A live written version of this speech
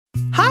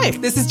Hi,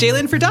 this is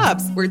Jalen for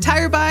Dobbs, where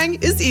tire buying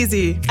is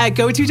easy. At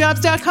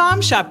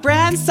GoToDobbs.com, shop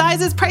brands,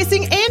 sizes,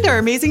 pricing, and our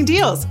amazing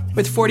deals.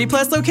 With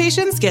 40-plus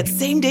locations, get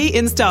same-day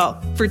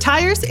install. For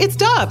tires, it's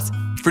Dobbs.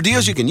 For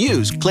deals you can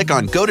use, click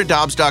on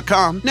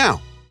GoToDobbs.com now.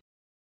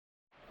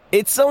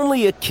 It's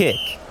only a kick,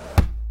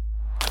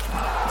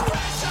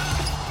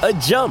 a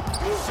jump,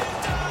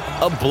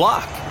 a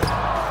block.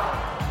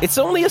 It's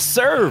only a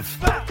serve.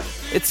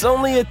 It's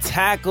only a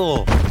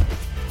tackle,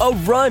 a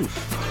run.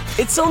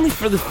 It's only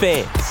for the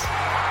fans.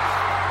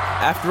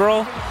 After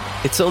all,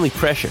 it's only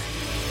pressure.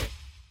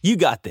 You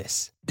got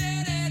this.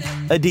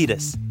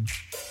 Adidas.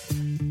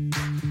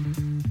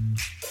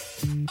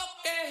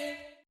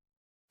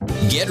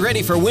 Get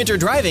ready for winter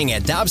driving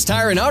at Dobbs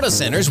Tire and Auto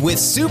Centers with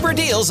super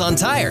deals on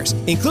tires,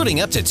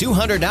 including up to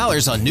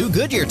 $200 on new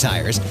Goodyear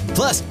tires,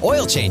 plus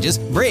oil changes,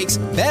 brakes,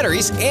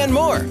 batteries, and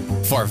more.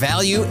 For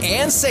value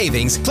and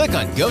savings, click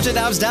on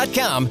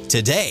GoToDobbs.com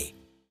today.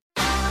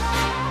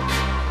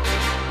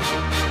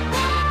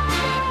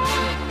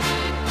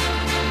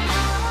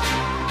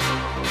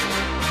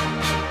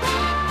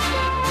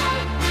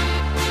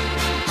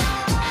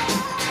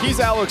 He's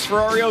Alex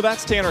Ferrario.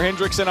 That's Tanner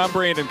Hendrickson. I'm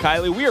Brandon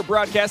Kiley. We are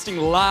broadcasting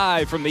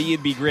live from the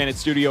E&B Granite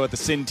Studio at the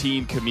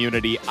Centene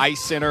Community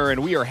Ice Center,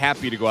 and we are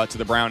happy to go out to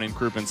the Brown and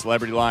Crouppen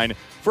Celebrity Line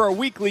for a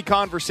weekly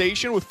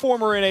conversation with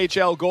former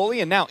NHL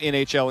goalie and now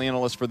NHL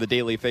analyst for the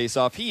Daily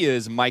Faceoff. He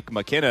is Mike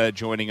McKenna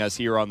joining us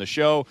here on the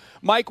show.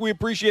 Mike, we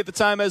appreciate the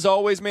time as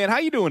always, man. How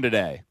you doing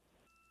today?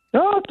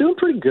 Oh, doing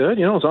pretty good.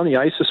 You know, I was on the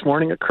ice this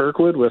morning at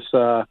Kirkwood with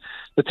the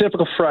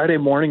typical Friday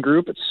morning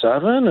group at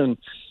 7, and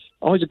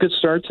always a good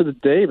start to the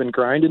day. Been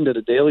grinding to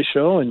the Daily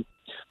Show and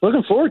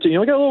looking forward to it. You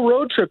know, we got a little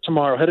road trip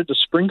tomorrow, headed to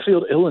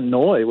Springfield,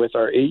 Illinois with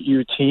our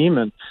 8U team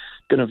and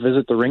going to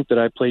visit the rink that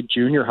I played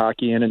junior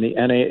hockey in the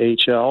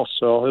NAHL.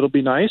 So it'll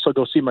be nice. I'll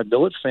go see my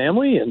billet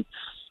family and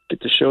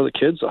get to show the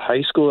kids the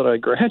high school that I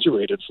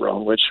graduated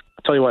from, which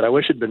I'll tell you what, I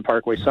wish it had been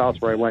Parkway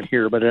South where I went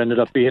here, but it ended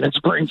up being in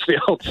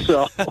Springfield.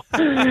 So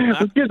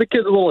give the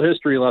kids a little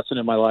history lesson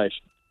in my life.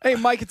 Hey,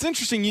 Mike, it's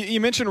interesting. You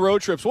mentioned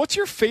road trips. What's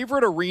your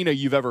favorite arena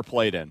you've ever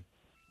played in?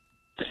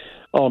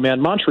 Oh,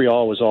 man,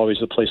 Montreal was always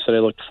the place that I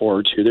looked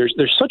forward to.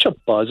 There's such a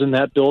buzz in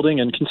that building,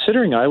 and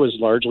considering I was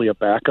largely a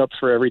backup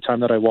for every time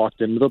that I walked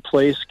into the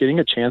place, getting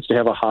a chance to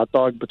have a hot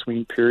dog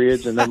between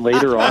periods, and then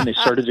later on they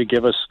started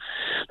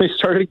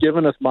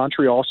giving us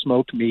Montreal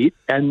smoked meat.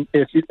 And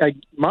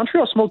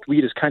Montreal smoked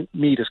meat is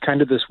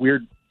kind of this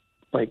weird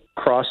like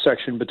cross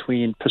section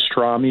between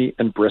pastrami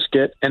and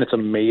brisket, and it's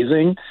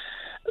amazing.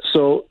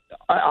 So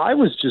I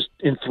was just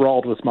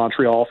enthralled with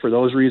Montreal for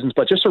those reasons,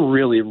 but just a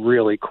really,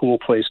 really cool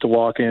place to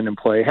walk in and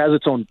play. It has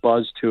its own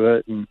buzz to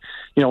it. And,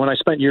 you know, when I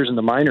spent years in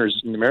the minors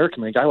in the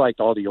American League, I liked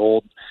all the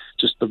old,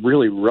 just the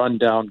really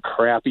run-down,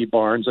 crappy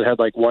barns that had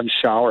like one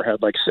shower,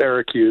 had like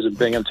Syracuse and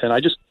Binghamton.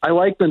 I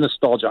like the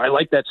nostalgia. I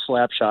like that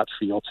slap shot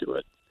feel to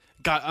it.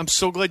 God, I'm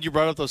so glad you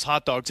brought up those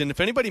hot dogs. And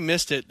if anybody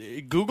missed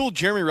it, Google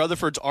Jeremy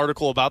Rutherford's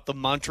article about the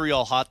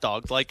Montreal hot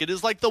dog. Like, it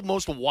is like the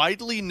most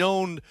widely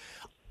known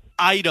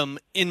item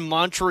in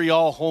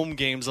Montreal home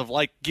games of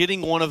like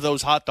getting one of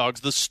those hot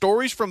dogs. The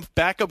stories from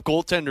backup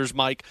goaltenders,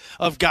 Mike,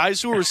 of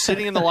guys who were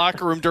sitting in the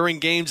locker room during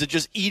games and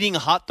just eating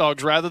hot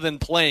dogs rather than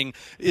playing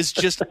is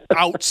just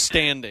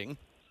outstanding.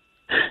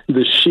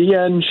 The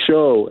Chien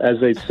Show,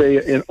 as they say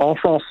en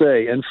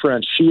français, in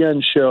French,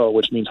 Chien Show,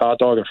 which means hot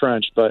dog in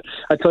French. But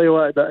I tell you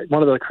what,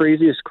 one of the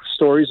craziest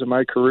stories of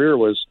my career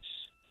was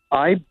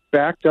I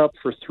backed up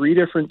for 3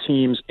 different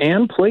teams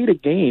and played a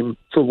game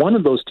for one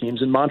of those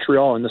teams in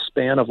Montreal in the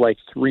span of like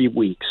 3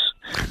 weeks.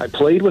 I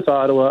played with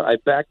Ottawa, I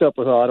backed up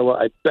with Ottawa,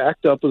 I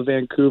backed up with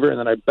Vancouver, and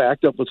then I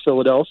backed up with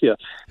Philadelphia.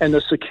 And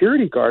the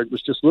security guard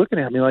was just looking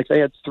at me like they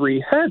had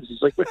 3 heads.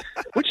 He's like,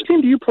 which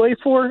team do you play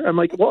for? I'm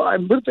like, well,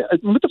 I'm with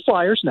the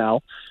Flyers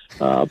now.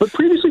 But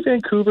previously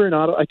Vancouver and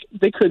Ottawa,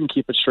 they couldn't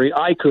keep it straight.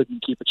 I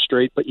couldn't keep it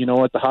straight. But you know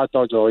what? The hot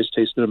dogs always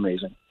tasted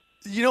amazing.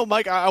 You know,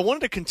 Mike, I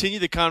wanted to continue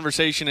the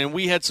conversation, and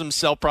we had some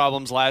cell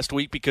problems last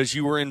week because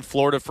you were in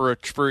Florida for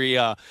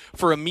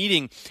a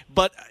meeting.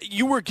 But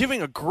you were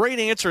giving a great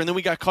answer, and then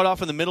we got cut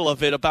off in the middle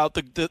of it about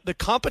the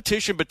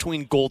competition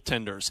between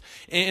goaltenders.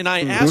 And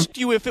I asked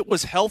you if it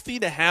was healthy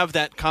to have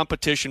that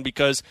competition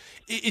because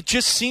it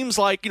just seems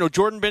like, you know,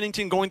 Jordan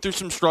Bennington going through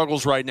some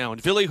struggles right now, and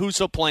Ville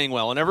Husso playing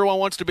well, and everyone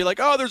wants to be like,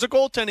 oh, there's a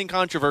goaltending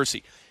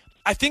controversy.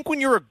 I think when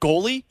you're a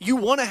goalie, you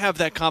want to have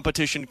that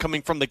competition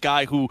coming from the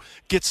guy who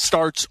gets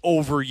starts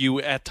over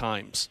you at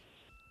times.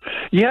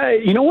 Yeah,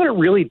 you know what it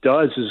really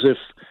does is if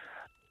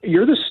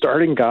you're the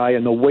starting guy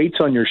and the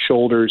weight's on your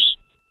shoulders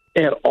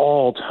at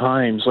all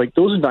times, like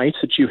those nights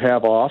that you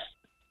have off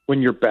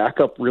when your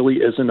backup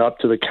really isn't up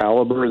to the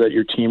caliber that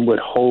your team would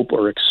hope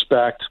or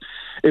expect,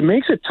 it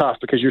makes it tough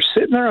because you're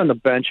sitting there on the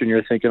bench and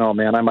you're thinking, oh,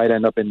 man, I might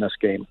end up in this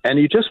game. And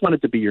you just want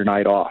it to be your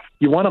night off.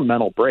 You want a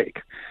mental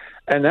break.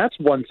 And that's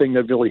one thing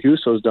that Ville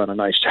Husso's done a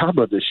nice job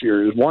of this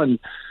year is one,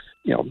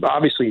 you know,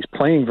 obviously he's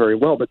playing very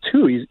well, but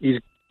two, he's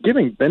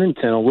giving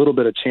Bennington a little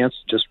bit of chance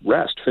to just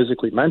rest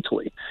physically,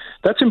 mentally.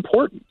 That's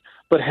important.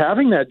 But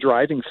having that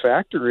driving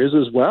factor is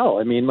as well.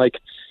 I mean, like,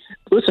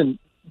 listen,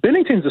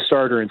 Binnington's the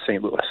starter in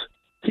St. Louis.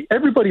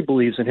 Everybody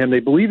believes in him. They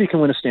believe he can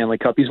win a Stanley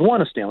Cup. He's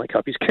won a Stanley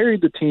Cup. He's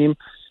carried the team.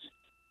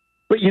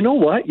 But you know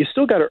what? You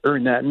still got to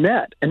earn that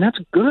net, and that's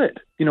good.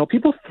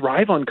 People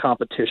thrive on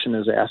competition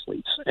as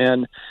athletes,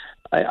 and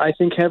I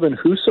think having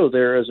Husso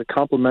there as a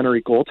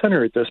complimentary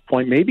goaltender at this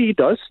point, maybe he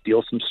does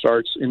steal some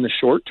starts in the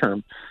short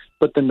term,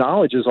 but the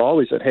knowledge is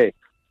always that, hey,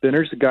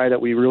 Binner's the guy that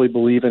we really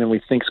believe in and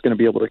we think is going to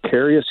be able to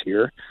carry us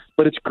here.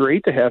 But it's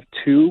great to have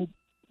two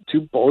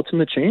bullets in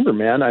the chamber,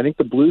 man. I think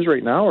the Blues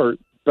right now are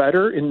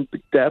better in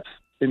depth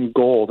in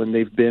goal than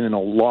they've been in a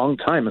long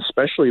time,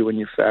 especially when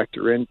you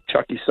factor in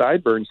Chucky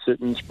Sideburn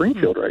sitting in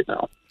Springfield right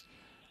now.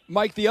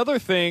 Mike, the other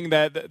thing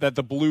that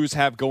the Blues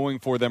have going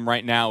for them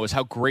right now is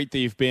how great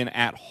they've been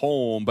at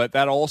home, but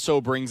that also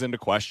brings into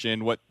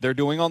question what they're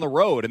doing on the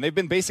road. And they've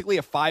been basically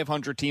a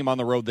 500 team on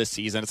the road this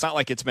season. It's not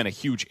like it's been a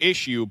huge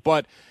issue,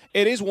 but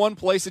it is one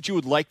place that you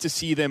would like to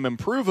see them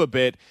improve a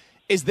bit.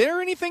 Is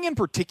there anything in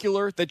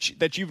particular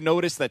that you've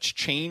noticed that's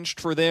changed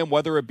for them,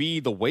 whether it be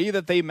the way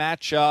that they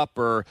match up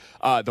or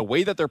the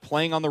way that they're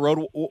playing on the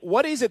road?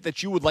 What is it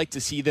that you would like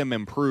to see them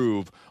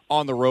improve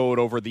on the road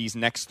over these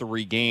next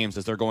 3 games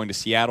as they're going to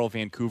Seattle,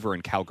 Vancouver,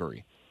 and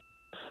Calgary?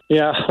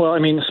 Yeah, well, I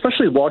mean,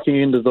 especially walking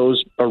into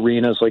those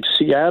arenas like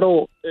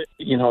Seattle,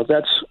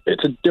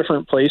 it's a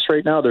different place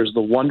right now. There's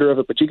the wonder of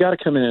it, but you got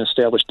to come in and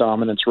establish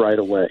dominance right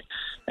away.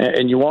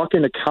 And you walk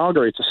into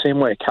Calgary, it's the same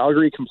way.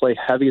 Calgary can play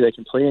heavy. They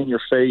can play in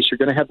your face. You're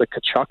going to have the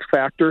Tkachuk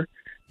factor.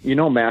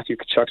 Matthew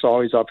Tkachuk's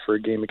always up for a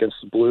game against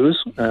the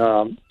Blues.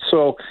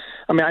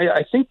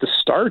 I think the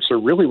starts are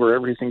really where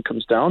everything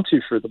comes down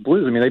to for the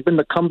Blues. I mean, they've been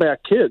the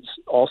comeback kids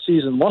all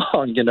season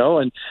long,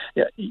 and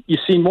you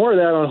see more of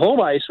that on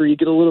home ice where you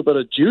get a little bit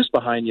of juice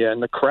behind you,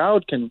 and the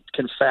crowd can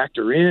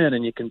factor in,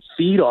 and you can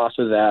feed off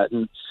of that.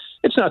 And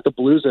it's not the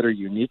Blues that are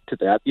unique to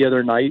that. The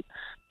other night,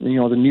 the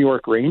New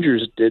York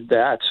Rangers did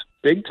that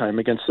big time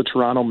against the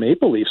Toronto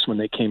Maple Leafs when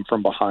they came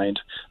from behind,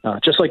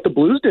 just like the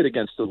Blues did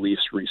against the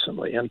Leafs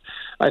recently. And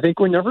I think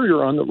whenever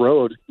you're on the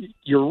road,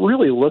 you're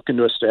really looking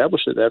to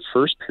establish that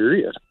first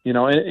period,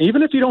 and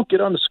even if you don't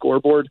get on the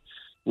scoreboard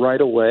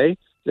right away,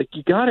 like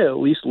you got to at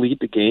least lead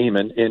the game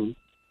in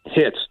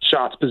hits,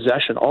 shots,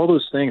 possession, all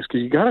those things,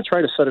 because you got to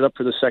try to set it up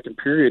for the second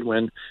period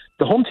when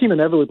the home team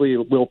inevitably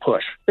will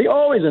push. They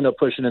always end up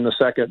pushing in the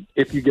second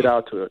if you get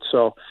out to it.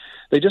 So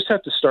they just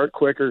have to start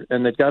quicker,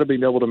 and they've got to be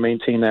able to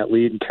maintain that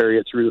lead and carry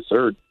it through the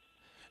third.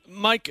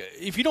 Mike,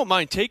 if you don't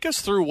mind, take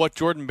us through what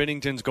Jordan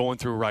Binnington's going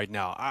through right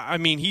now. I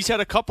mean, he's had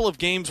a couple of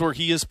games where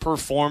he has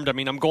performed. I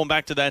mean, I'm going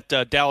back to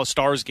that Dallas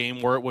Stars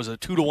game where it was a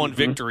 2-1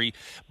 victory,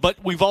 but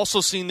we've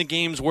also seen the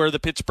games where the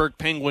Pittsburgh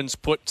Penguins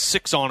put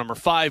 6 on him or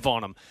 5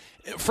 on him.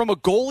 From a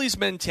goalie's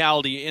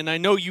mentality, and I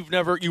know you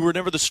were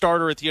never the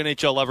starter at the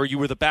NHL level, you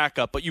were the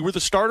backup, but you were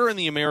the starter in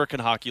the American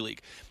Hockey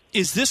League.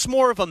 Is this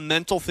more of a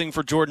mental thing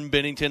for Jordan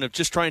Binnington of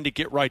just trying to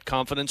get right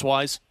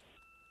confidence-wise?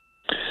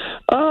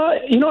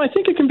 I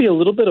think it can be a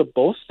little bit of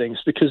both things,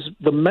 because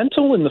the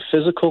mental and the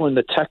physical and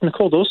the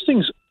technical, those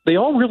things, they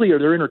all really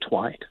they're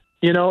intertwined.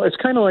 It's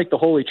kind of like the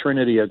holy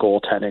trinity of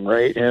goaltending,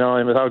 right?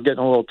 And without getting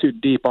a little too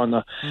deep on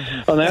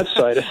that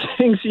side of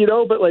things,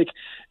 but like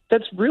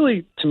that's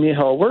really, to me,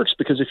 how it works,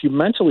 because if you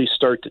mentally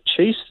start to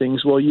chase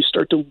things, well, you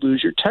start to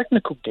lose your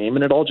technical game,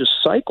 and it all just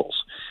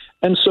cycles.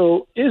 And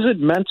so is it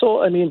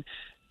mental? I mean,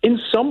 in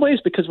some ways,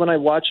 because when I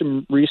watch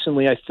him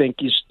recently, I think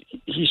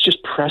he's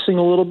just pressing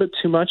a little bit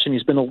too much, and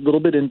he's been a little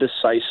bit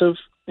indecisive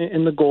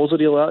in the goals that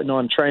he allowed.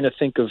 I'm trying to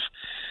think of,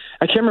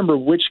 I can't remember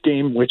which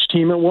team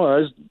it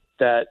was,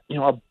 that,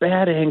 a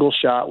bad angle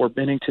shot where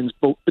Binnington's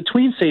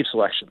between save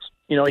selections.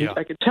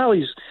 I could tell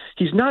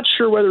he's not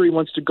sure whether he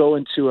wants to go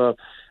into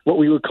what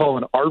we would call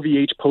an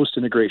RVH post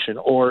integration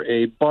or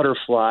a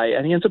butterfly,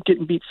 and he ends up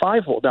getting beat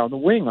 5-hole down the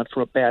wing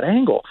from a bad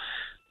angle.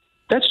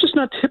 That's just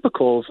not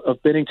typical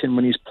of Binnington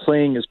when he's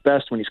playing his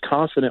best, when he's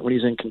confident, when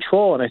he's in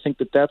control. And I think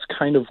that's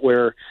kind of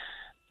where,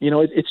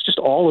 it's just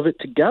all of it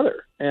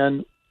together.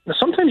 And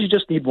sometimes you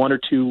just need 1 or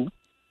 2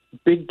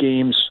 big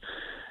games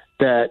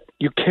that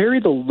you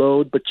carry the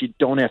load, but you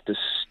don't have to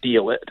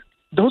steal it.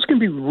 Those can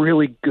be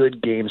really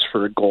good games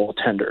for a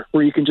goaltender,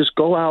 where you can just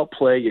go out,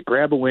 play, you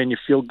grab a win, you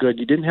feel good.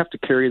 You didn't have to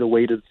carry the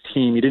weight of the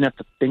team. You didn't have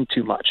to think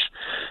too much.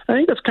 I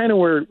think that's kind of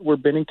where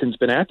Binnington's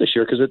been at this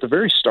year, because at the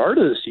very start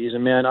of the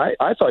season, man,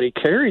 I thought he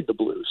carried the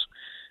Blues.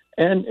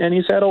 And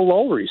he's had a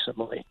lull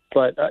recently.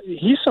 But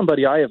he's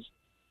somebody I have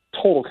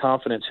total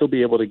confidence he'll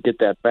be able to get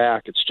that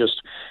back. It's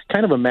just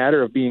kind of a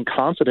matter of being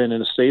confident in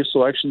his save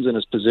selections and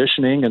his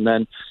positioning, and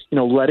then,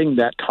 letting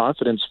that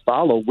confidence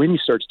follow when he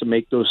starts to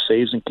make those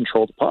saves and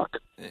control the puck.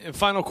 And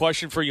final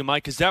question for you,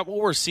 Mike. Is that what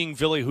we're seeing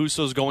Ville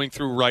Husso's going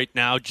through right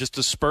now? Just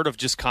a spurt of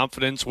just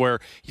confidence where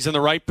he's in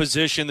the right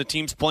position, the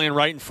team's playing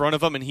right in front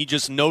of him, and he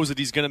just knows that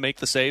he's going to make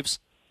the saves?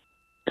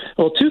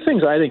 Well, 2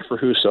 things I think for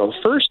Husso.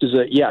 The first is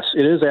that, yes,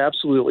 it is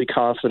absolutely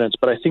confidence,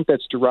 but I think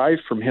that's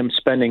derived from him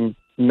spending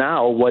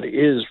now what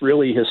is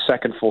really his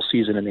second full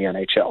season in the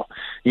NHL.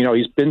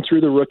 He's been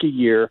through the rookie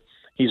year.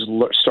 He's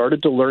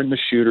started to learn the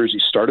shooters.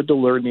 He's started to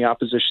learn the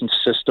opposition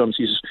systems.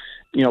 He's,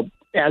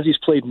 as he's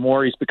played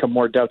more, he's become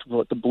more adept with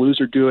what the Blues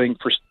are doing.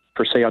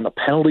 per se on the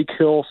penalty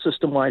kill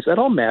system-wise. That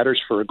all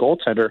matters for a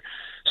goaltender.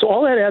 So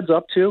all that adds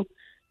up to,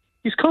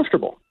 he's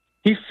comfortable.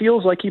 He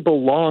feels like he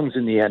belongs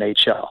in the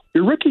NHL.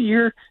 Your rookie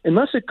year,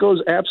 unless it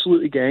goes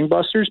absolutely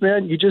gangbusters,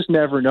 man, you just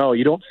never know.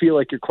 You don't feel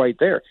like you're quite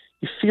there.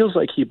 He feels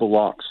like he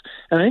belongs.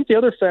 And I think the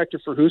other factor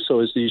for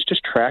Husso is that he's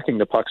just tracking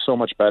the puck so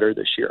much better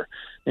this year.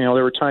 You know,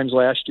 there were times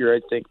last year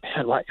I'd think,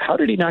 man, how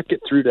did he not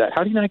get through that?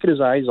 How did he not get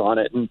his eyes on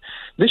it? And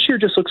this year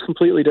just looks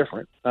completely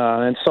different.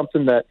 And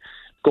something that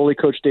goalie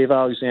coach Dave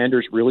Alexander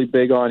is really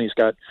big on. He's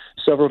got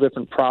several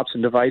different props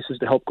and devices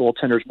to help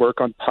goaltenders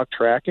work on puck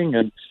tracking.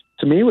 And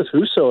to me, with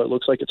Husso, it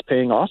looks like it's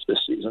paying off this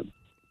season.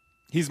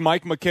 He's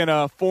Mike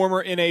McKenna,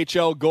 former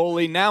NHL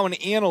goalie, now an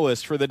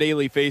analyst for the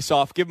Daily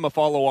Faceoff. Give him a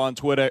follow on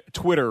Twitter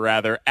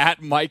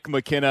at Mike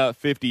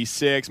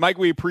McKenna56. Mike,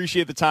 we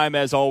appreciate the time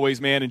as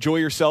always, man. Enjoy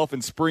yourself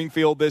in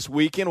Springfield this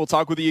weekend. We'll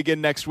talk with you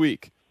again next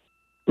week.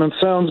 That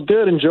sounds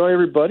good. Enjoy,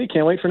 everybody.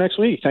 Can't wait for next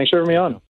week. Thanks for having me on.